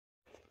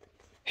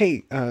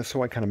Hey,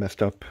 so I kind of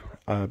messed up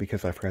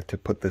because I forgot to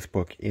put this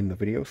book in the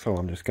video, so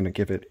I'm just going to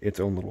give it its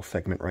own little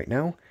segment right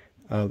now.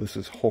 This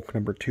is Hulk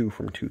number 2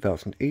 from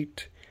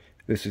 2008.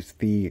 This is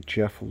the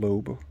Jeff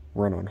Loeb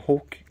run on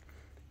Hulk,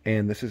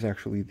 and this is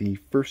actually the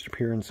first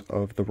appearance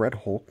of the Red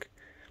Hulk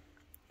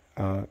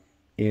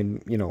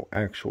in,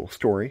 actual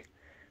story,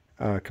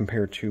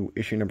 compared to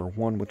issue number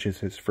 1, which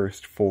is his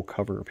first full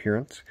cover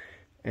appearance,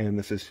 and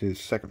this is his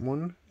second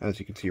one, as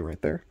you can see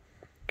right there.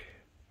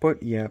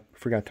 But yeah,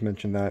 forgot to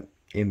mention that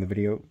in the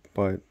video,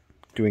 but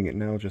doing it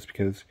now just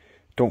because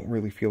don't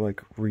really feel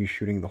like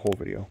reshooting the whole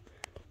video.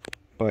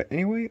 But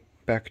anyway,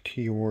 back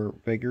to your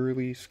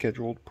regularly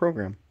scheduled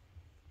program.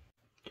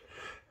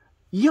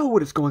 Yo,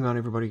 what is going on,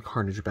 everybody?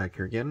 Carnage back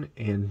here again,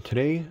 and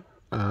today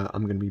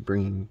I'm going to be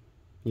bringing,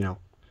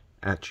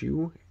 at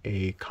you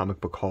a comic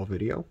book haul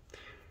video.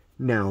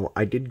 Now,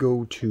 I did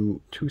go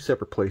to 2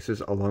 separate places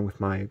along with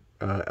my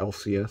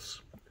LCS,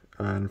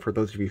 and for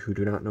those of you who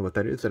do not know what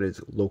that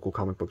is local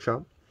comic book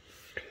shop.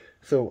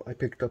 So I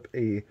picked up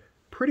a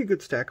pretty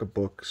good stack of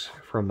books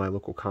from my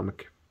local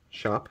comic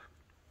shop.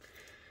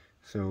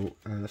 So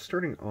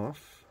starting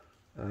off,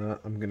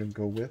 I'm going to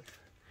go with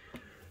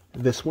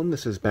this one.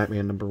 This is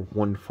Batman number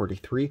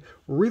 143.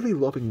 Really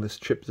loving this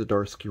Chip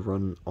Zdarsky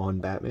run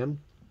on Batman,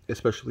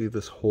 especially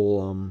this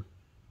whole,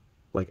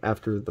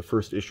 after the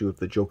first issue of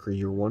the Joker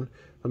Year 1.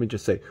 Let me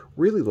just say,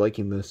 really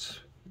liking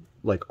this,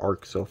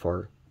 arc so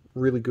far.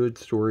 Really good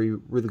story,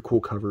 really cool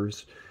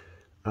covers.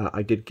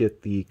 I did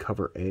get the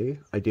cover A.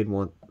 I did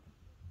want,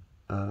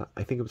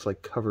 I think it was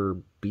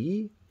cover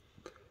B,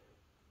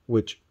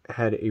 which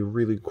had a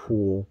really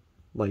cool,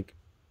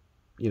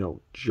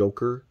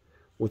 Joker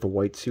with a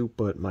white suit,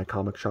 but my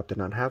comic shop did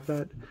not have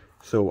that.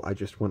 So I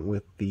just went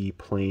with the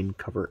plain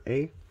cover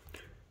A,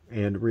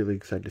 and really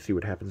excited to see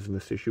what happens in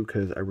this issue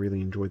because I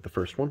really enjoyed the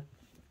first one.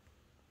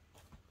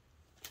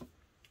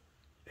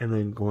 And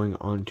then going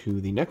on to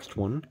the next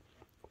one,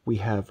 we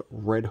have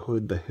Red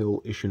Hood the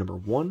Hill issue number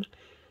 1.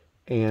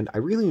 And I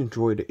really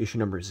enjoyed issue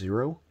number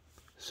 0,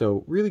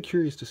 so really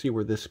curious to see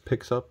where this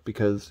picks up,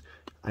 because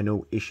I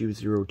know issue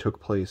 0 took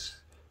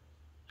place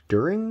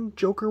during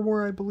Joker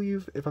War, I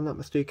believe, if I'm not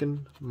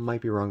mistaken.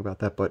 Might be wrong about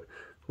that, but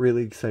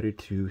really excited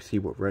to see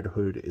what Red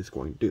Hood is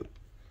going to do.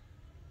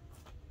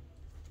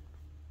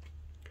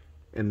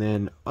 And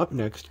then up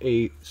next,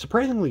 a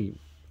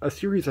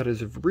series that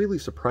has really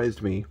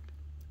surprised me,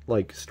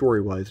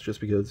 story-wise, just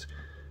because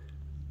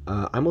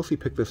I mostly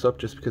picked this up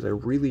just because I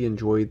really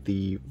enjoyed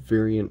the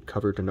variant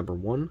cover to number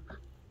 1.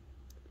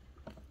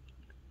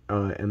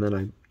 And then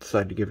I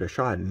decided to give it a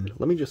shot. And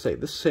let me just say,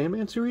 this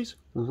Sandman series,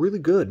 really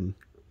good.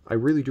 I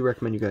really do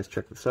recommend you guys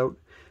check this out.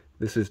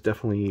 This is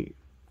definitely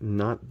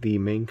not the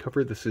main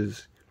cover. This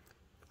is,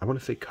 I want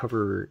to say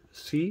cover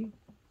C,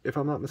 if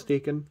I'm not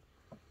mistaken.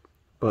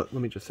 But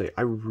let me just say,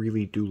 I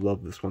really do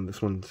love this one.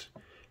 This one's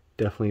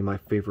definitely my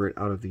favorite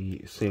out of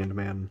the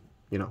Sandman,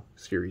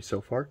 series so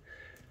far.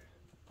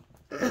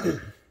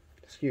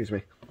 Excuse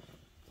me.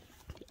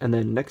 And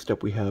then next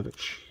up we have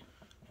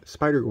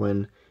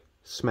Spider-Gwen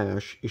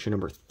Smash issue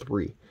number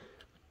 3.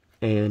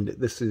 And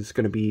this is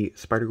going to be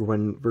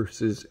Spider-Gwen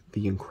versus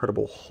the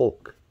Incredible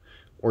Hulk,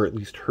 or at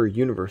least her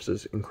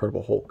universe's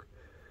Incredible Hulk,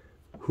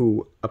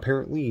 who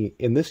apparently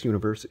in this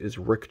universe is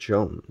Rick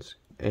Jones.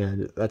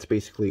 And that's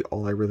basically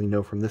all I really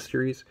know from this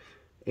series.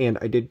 And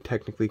I did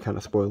technically kind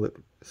of spoil it,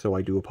 so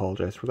I do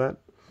apologize for that.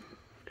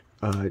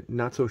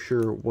 Not so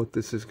sure what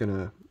this is going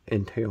to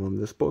entail in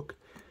this book,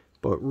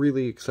 but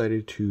really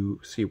excited to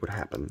see what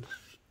happens.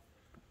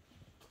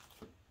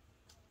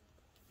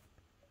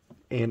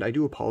 And I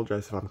do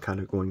apologize if I'm kind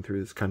of going through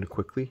this kind of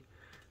quickly.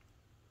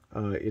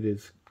 It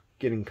is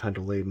getting kind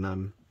of late, and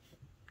I'm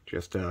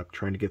just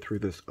trying to get through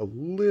this a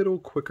little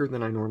quicker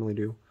than I normally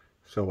do,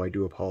 so I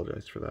do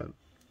apologize for that.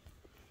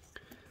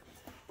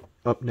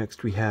 Up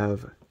next we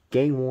have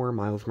Gang War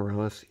Miles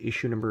Morales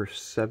issue number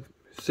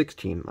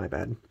 16, my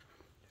bad.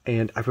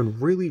 And I've been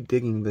really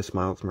digging this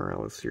Miles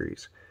Morales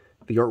series.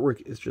 The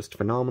artwork is just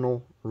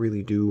phenomenal.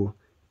 Really do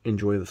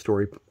enjoy the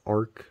story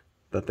arc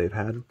that they've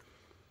had.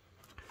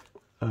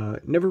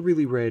 Never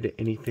really read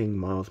anything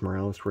Miles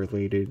Morales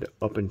related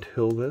up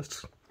until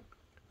this.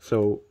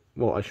 So,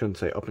 well, I shouldn't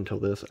say up until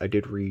this. I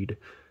did read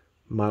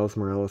Miles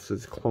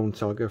Morales' Clone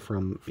Saga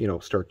from,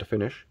 start to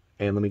finish.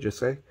 And let me just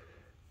say,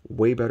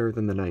 way better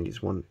than the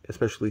 90s one.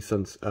 Especially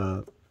since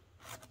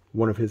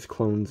one of his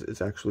clones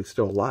is actually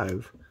still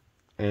alive.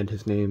 And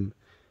his name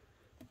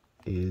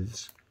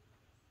is,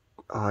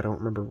 I don't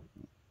remember,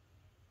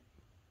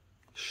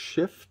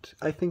 Shift,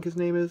 I think his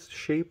name is,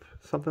 Shape,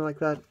 something like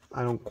that.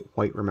 I don't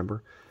quite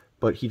remember.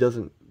 But he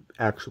doesn't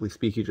actually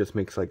speak, he just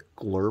makes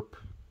glurp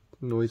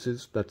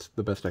noises. That's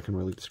the best I can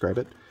really describe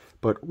it.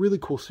 But really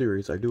cool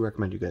series, I do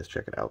recommend you guys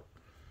check it out.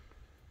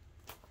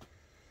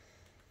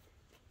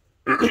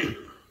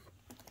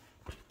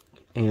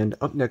 And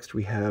up next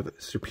we have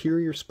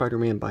Superior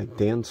Spider-Man by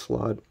Dan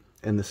Slott,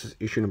 and this is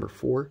issue number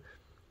 4.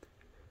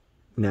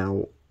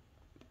 Now,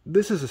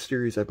 this is a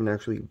series I've been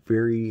actually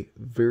very,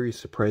 very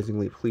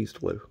surprisingly pleased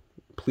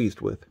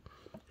with.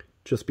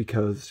 Just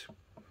because,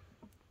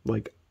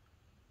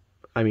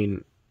 I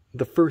mean,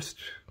 the first,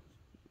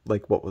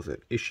 like, what was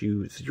it,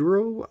 issue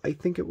 0, I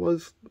think it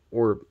was,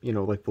 or, you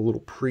know, like the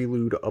little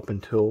prelude up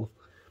until,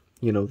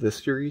 you know,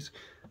 this series,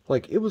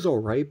 like, it was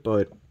alright,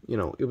 but, you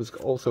know, it was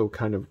also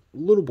kind of a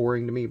little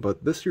boring to me,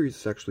 but this series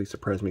has actually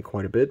surprised me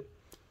quite a bit,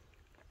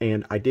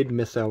 and I did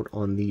miss out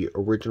on the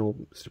original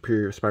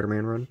Superior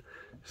Spider-Man run,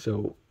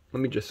 so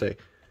let me just say,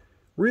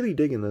 really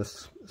digging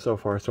this so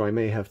far, so I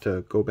may have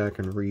to go back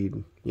and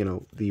read, you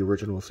know, the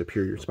original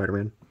Superior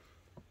Spider-Man.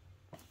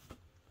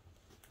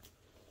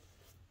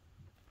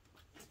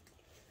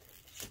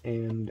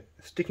 And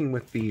sticking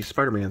with the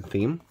Spider-Man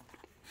theme,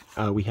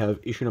 we have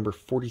issue number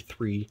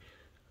 43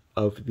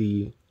 of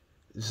the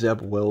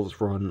Zeb Wells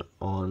run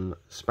on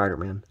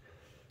Spider-Man.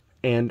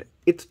 And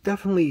it's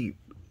definitely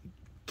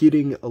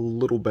getting a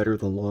little better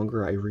the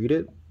longer I read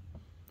it.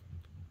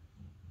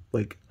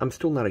 Like, I'm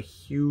still not a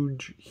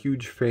huge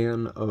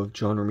fan of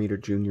John Romita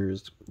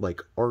Jr.'s,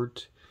 like,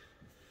 art,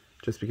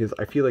 just because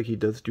I feel like he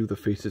does do the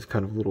faces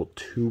kind of a little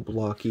too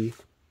blocky,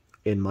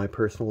 in my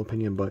personal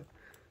opinion, but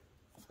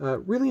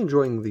really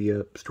enjoying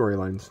the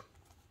storylines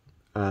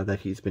that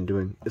he's been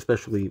doing,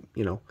 especially,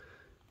 you know,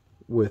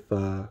 with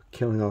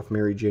killing off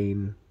Mary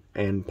Jane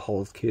and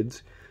Paul's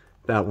kids.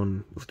 That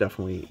one was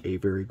definitely a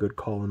very good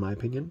call, in my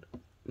opinion.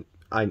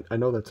 I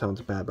know that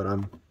sounds bad, but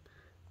I'm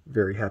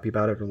very happy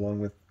about it,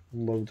 along with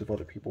loads of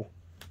other people.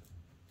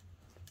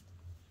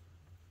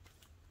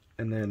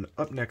 And then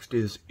up next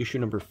is issue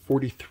number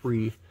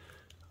 43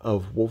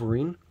 of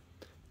Wolverine.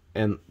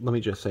 And let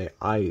me just say,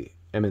 I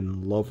am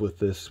in love with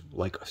this,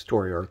 like,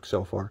 story arc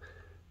so far.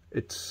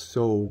 It's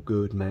so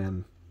good,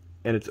 man.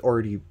 And it's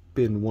already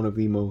been one of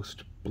the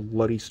most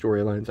bloody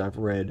storylines I've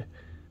read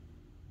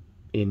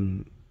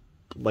in,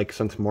 like,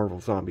 since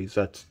Marvel Zombies.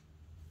 That's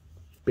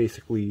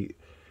basically,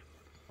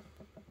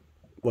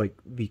 like,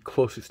 the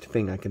closest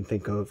thing I can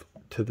think of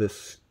to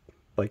this,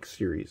 like,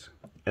 series.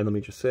 And let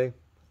me just say,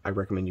 I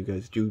recommend you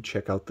guys do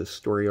check out this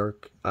story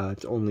arc.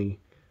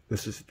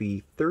 This is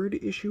the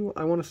 3rd issue,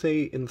 I want to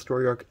say, in the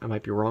story arc. I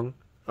might be wrong.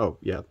 Oh,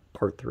 yeah,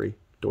 part 3.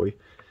 Doy.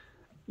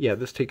 Yeah,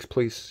 this takes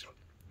place,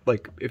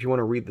 like, if you want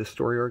to read this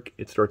story arc,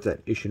 it starts at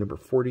issue number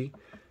 40,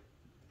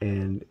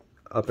 and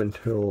up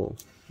until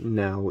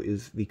now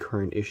is the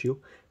current issue.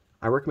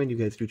 I recommend you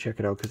guys do check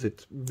it out, because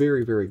it's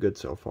very, very good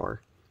so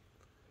far.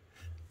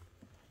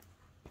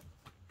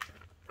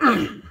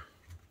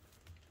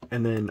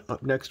 And then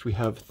up next we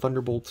have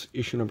Thunderbolts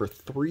issue number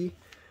 3,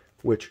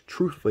 which,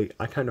 truthfully,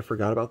 I kind of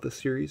forgot about this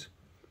series,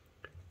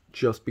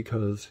 just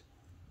because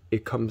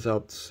it comes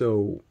out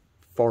so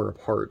far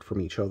apart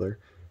from each other.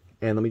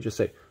 And let me just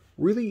say,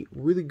 really,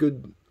 really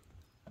good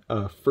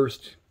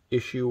first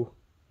issue,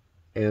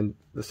 and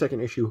the second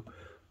issue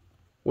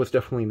was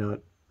definitely not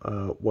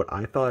what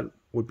I thought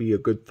would be a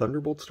good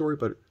Thunderbolt story,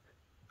 but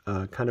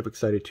kind of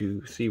excited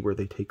to see where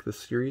they take this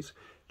series,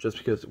 just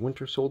because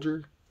Winter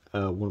Soldier,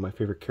 one of my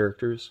favorite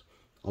characters,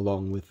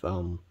 along with,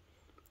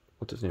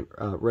 what's his name,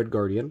 Red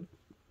Guardian.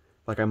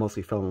 Like, I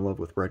mostly fell in love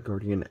with Red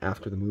Guardian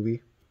after the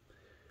movie,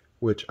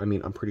 which, I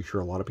mean, I'm pretty sure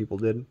a lot of people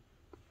did.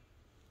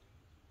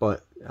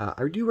 But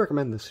I do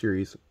recommend this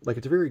series. Like,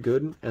 it's very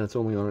good, and it's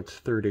only on its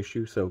 3rd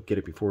issue, so get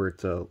it before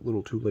it's a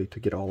little too late to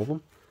get all of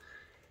them.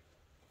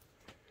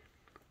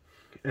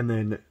 And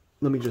then,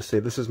 let me just say,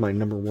 this is my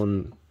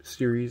 #1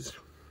 series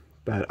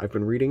that I've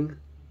been reading.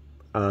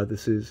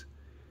 This is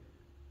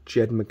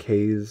Jed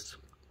MacKay's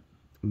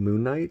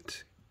Moon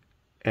Knight,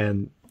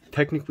 and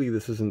technically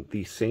this isn't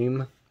the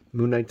same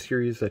Moon Knight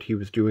series that he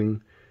was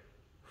doing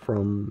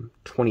from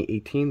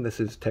 2018. This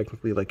is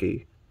technically like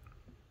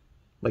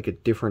a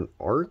different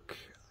arc,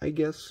 I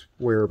guess,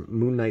 where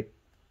Moon Knight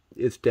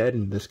is dead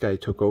and this guy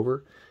took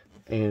over.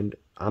 And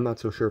I'm not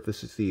so sure if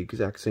this is the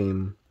exact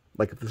same,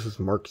 like, if this is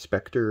Mark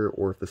Spector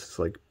or if this is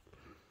like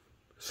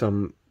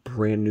some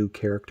brand new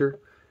character.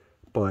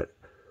 But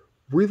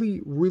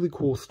really, really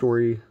cool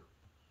story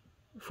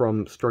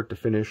from start to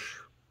finish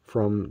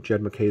from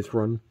Jed MacKay's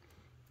run.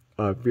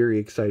 Very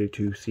excited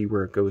to see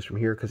where it goes from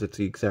here, because it's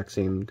the exact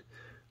same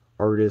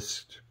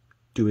artist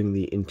doing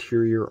the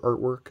interior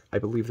artwork. I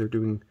believe they're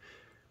doing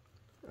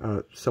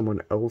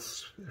someone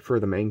else for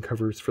the main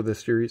covers for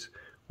this series,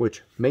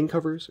 which, main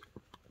covers,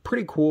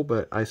 pretty cool,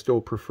 but I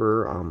still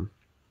prefer, oh,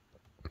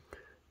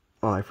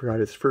 I forgot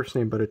his first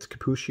name, but it's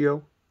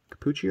Capuccio.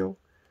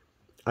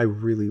 I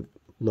really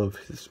love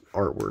his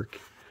artwork,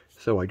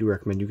 so I do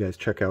recommend you guys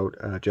check out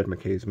Jed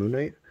MacKay's Moon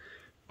Knight,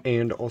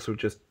 and also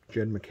just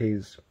Jed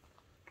MacKay's,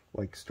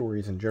 like,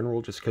 stories in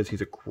general, just because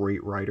he's a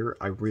great writer.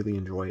 I really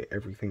enjoy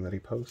everything that he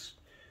posts,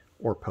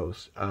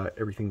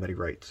 everything that he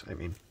writes, I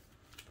mean.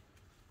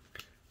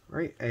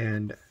 Alright,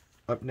 and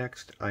up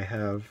next I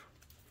have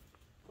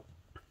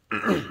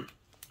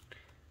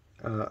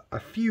a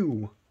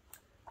few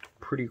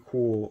pretty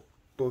cool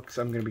books.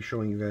 I'm going to be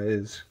showing you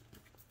guys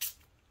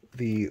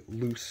the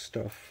loose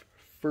stuff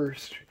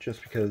first,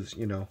 just because,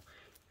 you know,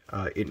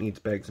 it needs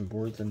bags and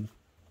boards, and,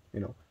 you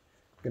know,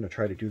 I'm going to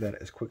try to do that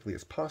as quickly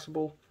as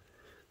possible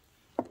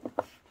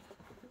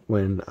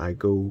when I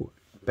go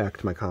back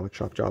to my comic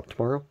shop job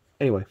tomorrow.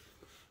 Anyway,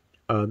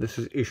 this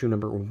is issue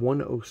number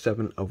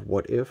 107 of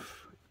What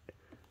If.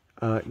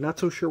 Not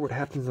so sure what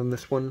happens on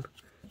this one,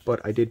 but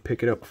I did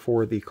pick it up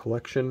for the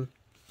collection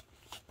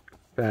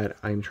that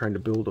I'm trying to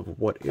build of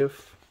What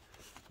If,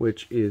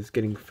 which is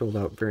getting filled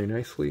out very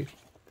nicely.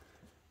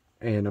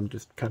 And I'm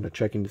just kind of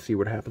checking to see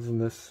what happens in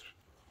this.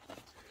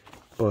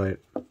 But,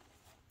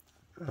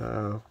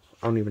 I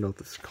don't even know what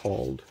this is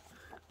called.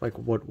 Like,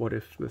 what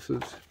if this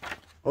is...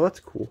 Oh, that's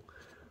cool.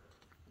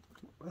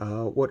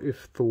 What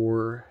if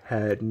Thor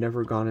had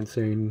never gone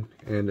insane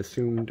and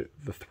assumed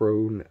the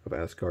throne of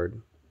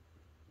Asgard?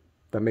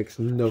 That makes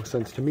no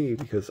sense to me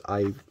because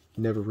I've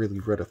never really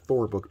read a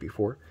Thor book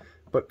before,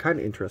 but kind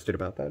of interested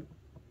about that.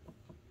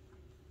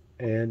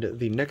 And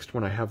the next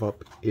one I have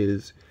up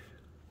is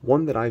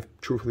one that I've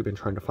truthfully been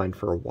trying to find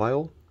for a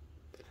while.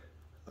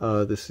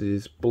 This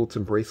is Bullets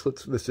and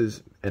Bracelets. This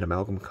is an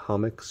Amalgam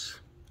Comics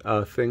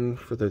thing,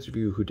 for those of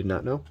you who did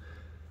not know.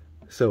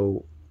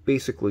 So,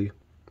 basically,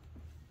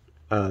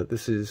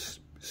 this is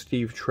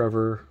Steve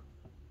Trevor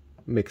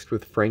mixed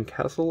with Frank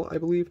Castle, I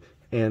believe.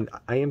 And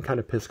I am kind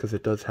of pissed because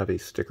it does have a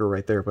sticker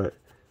right there, but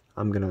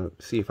I'm going to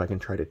see if I can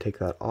try to take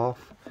that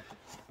off.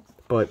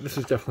 But this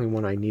is definitely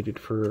one I needed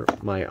for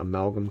my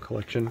Amalgam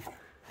collection,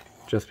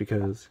 just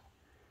because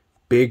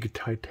Big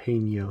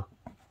Titania.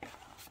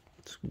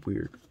 It's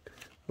weird.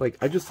 Like,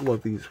 I just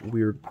love these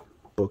weird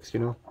books,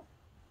 you know?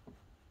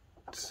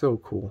 It's so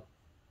cool.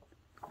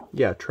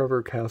 Yeah,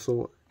 Trevor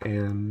Castle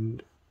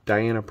and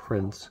Diana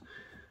Prince,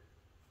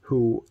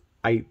 who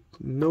I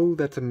know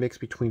that's a mix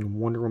between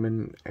Wonder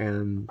Woman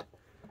and,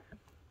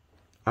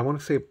 I want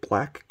to say,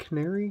 Black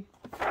Canary?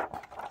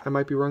 I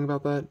might be wrong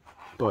about that,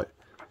 but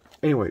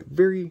anyway,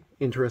 very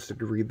interested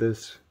to read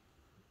this,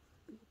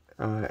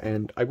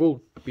 and I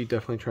will be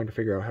definitely trying to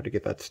figure out how to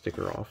get that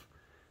sticker off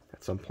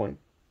at some point.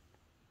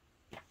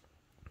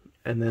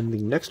 And then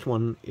the next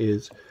one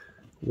is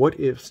What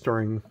If,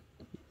 starring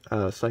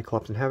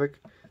Cyclops and Havoc,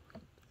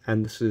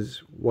 and this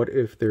is what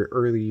if their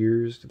early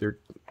years,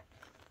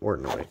 or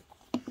no wait,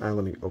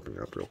 let me open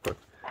it up real quick.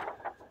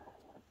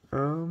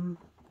 Oh,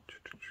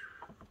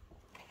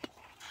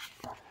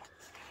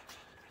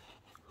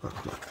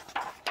 come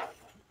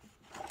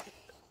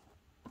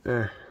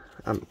on.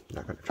 I'm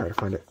not going to try to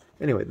find it.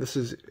 Anyway, this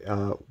is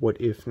What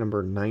If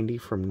number 90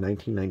 from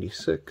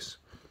 1996.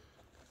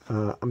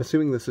 I'm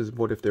assuming this is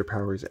what if their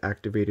powers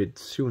activated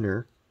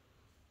sooner,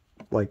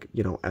 like,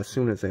 you know, as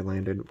soon as they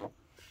landed,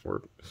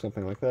 or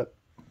something like that.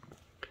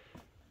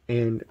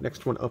 And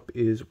next one up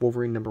is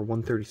Wolverine number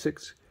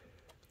 136,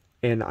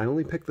 and I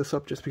only picked this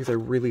up just because I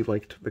really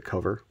liked the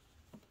cover,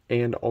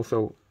 and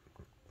also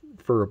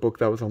for a book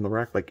that was on the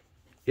rack, like,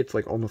 it's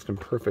like almost in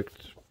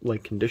perfect,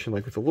 like, condition.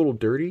 Like, it's a little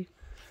dirty,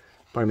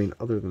 but I mean,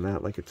 other than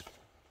that, like, it's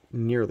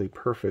nearly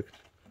perfect,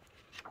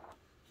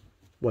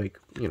 like,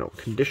 you know,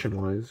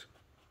 condition-wise.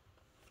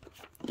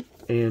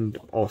 And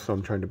also,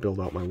 I'm trying to build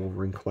out my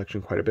Wolverine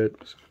collection quite a bit.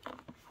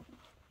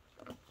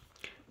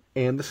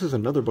 And this is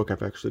another book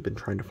I've actually been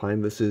trying to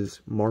find. This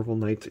is Marvel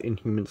Knights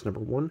Inhumans number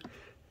 1.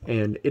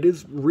 And it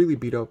is really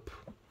beat up,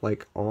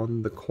 like,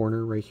 on the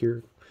corner right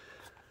here.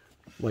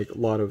 Like, a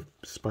lot of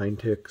spine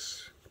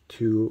ticks,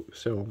 too.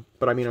 So,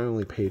 but I mean, I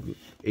only paid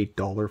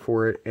 $8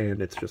 for it.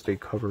 And it's just a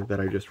cover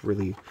that I just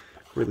really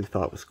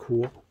thought was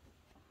cool.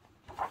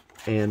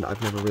 And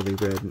I've never really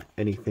read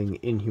anything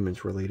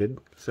Inhumans related,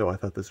 so I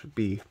thought this would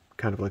be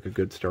kind of like a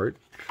good start.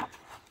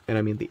 And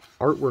I mean, the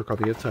artwork on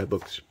the inside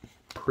looks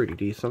pretty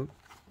decent.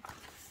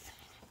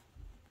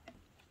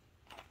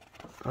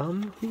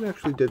 Who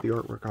actually did the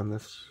artwork on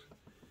this?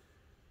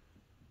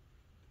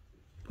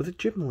 Was it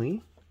Jim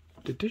Lee?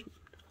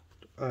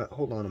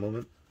 Hold on a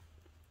moment.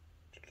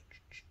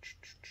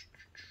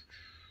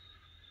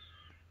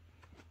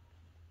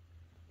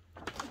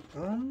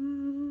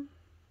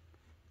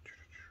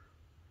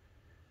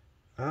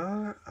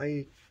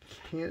 I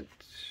can't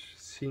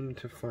seem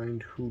to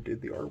find who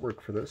did the artwork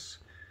for this.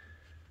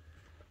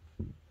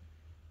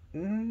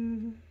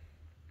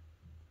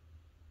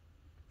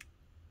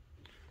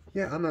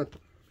 Yeah, I'm not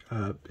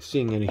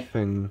seeing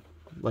anything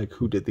like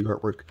who did the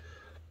artwork.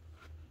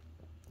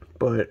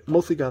 But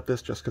mostly got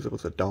this just because it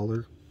was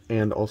 $1,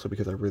 and also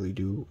because I really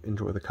do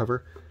enjoy the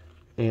cover.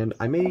 And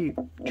I may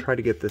try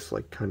to get this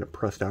like kind of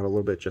pressed out a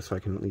little bit just so I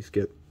can at least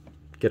get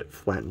it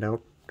flattened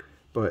out.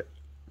 But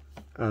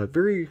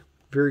very,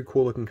 very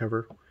cool looking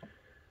cover.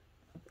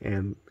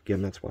 And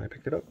again, that's why I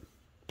picked it up.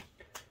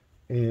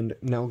 And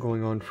now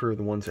going on for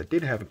the ones that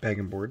did have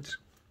bag boards.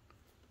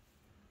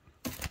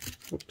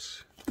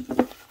 Whoops.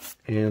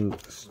 And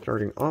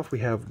starting off, we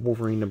have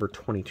Wolverine number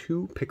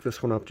 22. Pick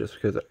this one up just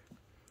because,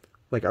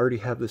 like, I already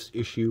have this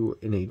issue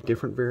in a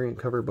different variant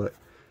cover, but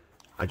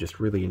I just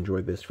really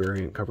enjoyed this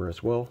variant cover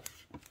as well.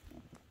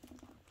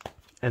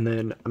 And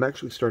then I'm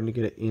actually starting to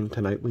get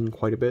into Nightwing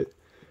quite a bit,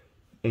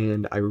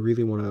 and I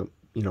really want to,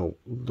 you know,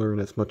 learn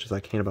as much as I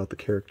can about the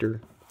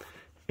character.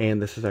 And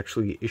this is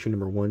actually issue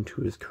number 1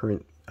 to his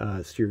current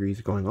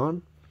series going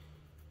on.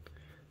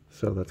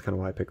 So that's kind of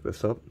why I picked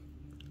this up.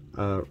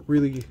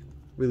 Really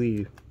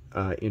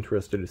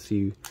interested to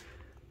see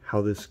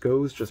how this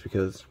goes, just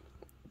because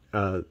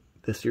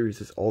this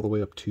series is all the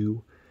way up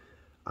to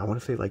I want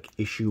to say like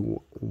issue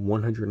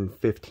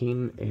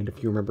 115, and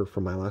if you remember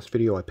from my last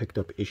video, I picked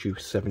up issue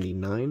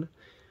 79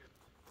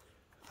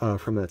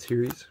 from that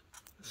series.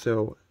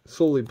 So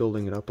slowly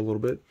building it up a little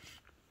bit.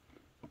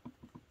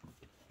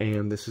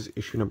 And this is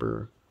issue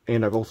number,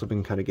 and I've also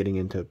been kind of getting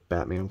into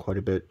Batman quite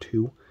a bit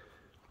too.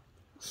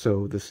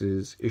 So this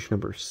is issue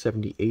number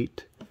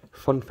 78.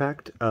 Fun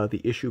fact,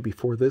 the issue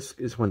before this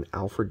is when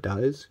Alfred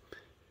dies.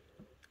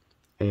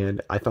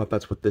 And I thought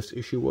that's what this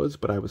issue was,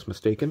 but I was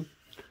mistaken.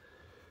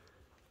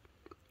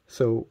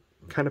 So,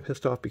 kind of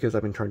pissed off because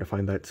I've been trying to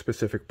find that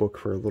specific book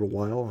for a little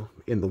while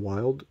in the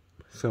wild.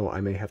 So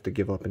I may have to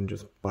give up and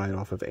just buy it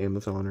off of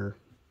Amazon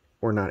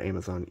or not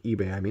Amazon,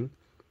 eBay I mean.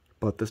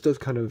 But this does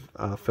kind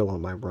of fill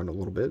out my run a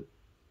little bit.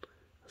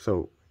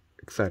 So,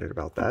 excited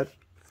about that.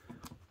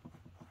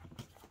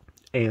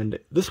 And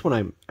this one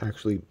I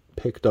actually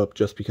picked up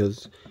just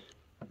because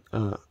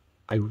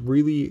I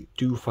really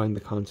do find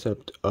the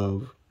concept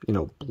of, you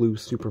know, Blue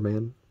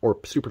Superman, or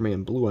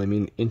Superman Blue, I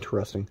mean,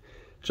 interesting.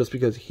 Just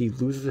because he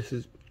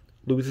loses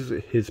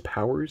his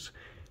powers,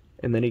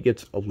 and then he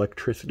gets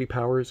electricity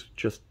powers,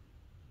 just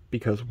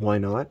because why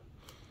not?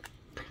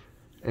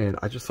 And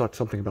I just thought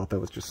something about that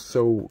was just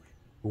so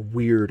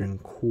weird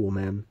and cool,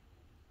 man.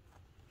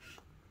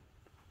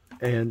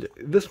 And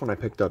this one I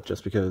picked up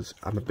just because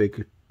I'm a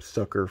big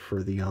sucker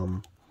for the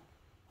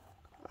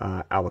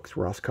Alex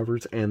Ross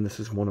covers, and this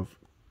is one of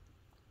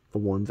the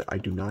ones that I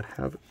do not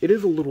have. It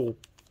is a little,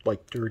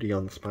 like, dirty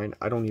on the spine.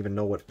 I don't even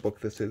know what book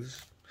this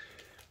is,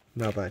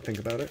 now that I think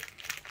about it.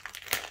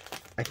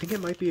 I think it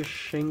might be a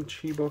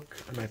Shang-Chi book.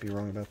 I might be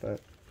wrong about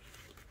that.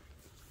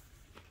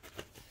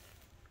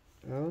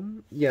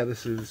 Yeah,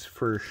 this is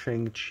for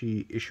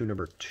Shang-Chi issue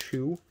number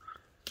 2,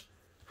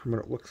 from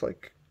what it looks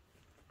like.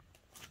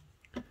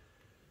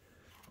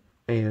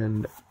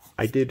 And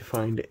I did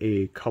find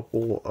a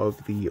couple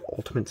of the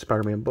Ultimate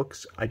Spider-Man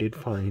books. I did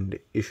find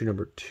issue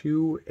number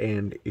 2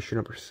 and issue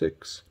number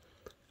 6.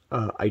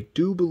 I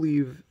do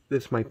believe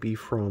this might be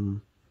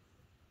from,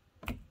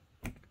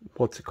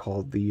 what's it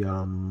called, the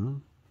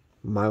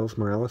Miles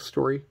Morales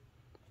story.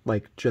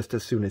 Like, just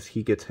as soon as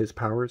he gets his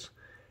powers.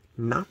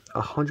 Not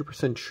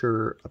 100%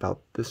 sure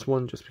about this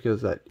one, just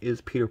because that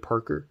is Peter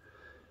Parker.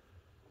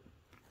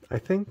 I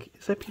think,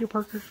 is that Peter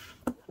Parker?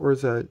 Or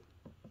is that...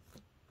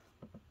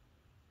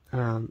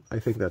 I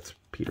think that's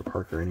Peter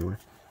Parker anyway.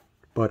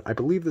 But I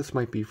believe this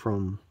might be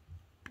from,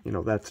 you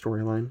know, that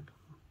storyline.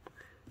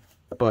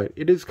 But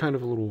it is kind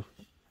of a little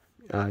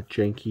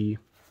janky,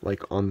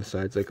 like, on the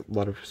sides, like a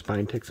lot of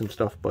spine ticks and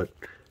stuff, but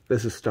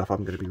this is stuff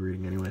I'm going to be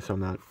reading anyway, so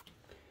I'm not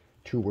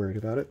too worried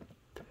about it.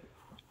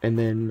 And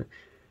then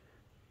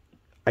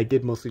I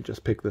did mostly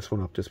just pick this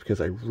one up just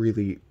because I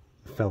really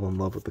fell in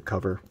love with the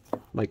cover.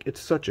 Like, it's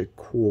such a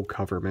cool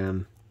cover,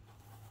 man.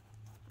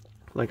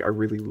 Like, I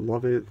really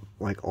love it.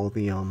 Like, all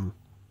the,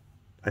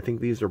 I think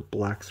these are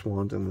Black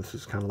Swans, and this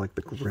is kind of like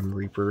the Grim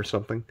Reaper or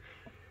something.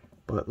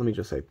 But let me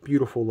just say,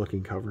 beautiful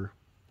looking cover.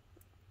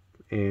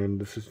 And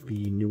this is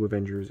the New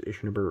Avengers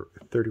issue number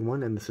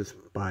 31, and this is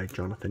by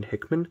Jonathan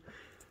Hickman.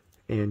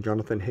 And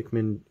Jonathan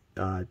Hickman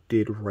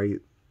did write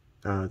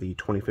the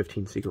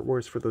 2015 Secret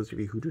Wars, for those of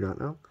you who do not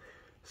know.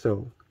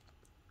 So,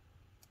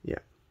 yeah,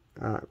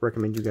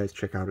 recommend you guys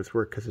check out his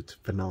work because it's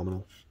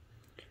phenomenal.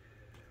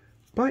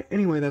 But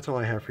anyway, that's all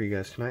I have for you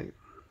guys tonight.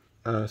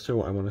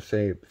 So I want to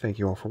say thank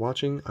you all for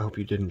watching. I hope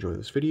you did enjoy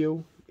this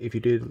video. If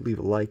you did, leave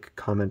a like,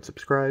 comment,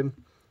 subscribe.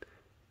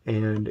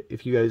 And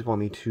if you guys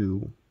want me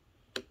to,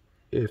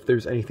 if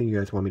there's anything you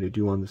guys want me to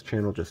do on this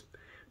channel, just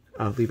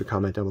leave a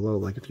comment down below.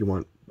 Like if you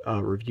want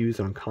reviews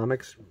on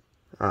comics,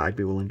 I'd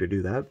be willing to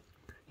do that.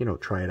 You know,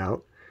 try it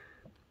out.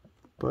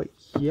 But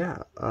yeah,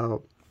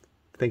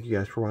 thank you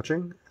guys for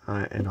watching,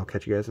 and I'll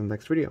catch you guys in the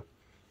next video.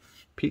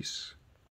 Peace.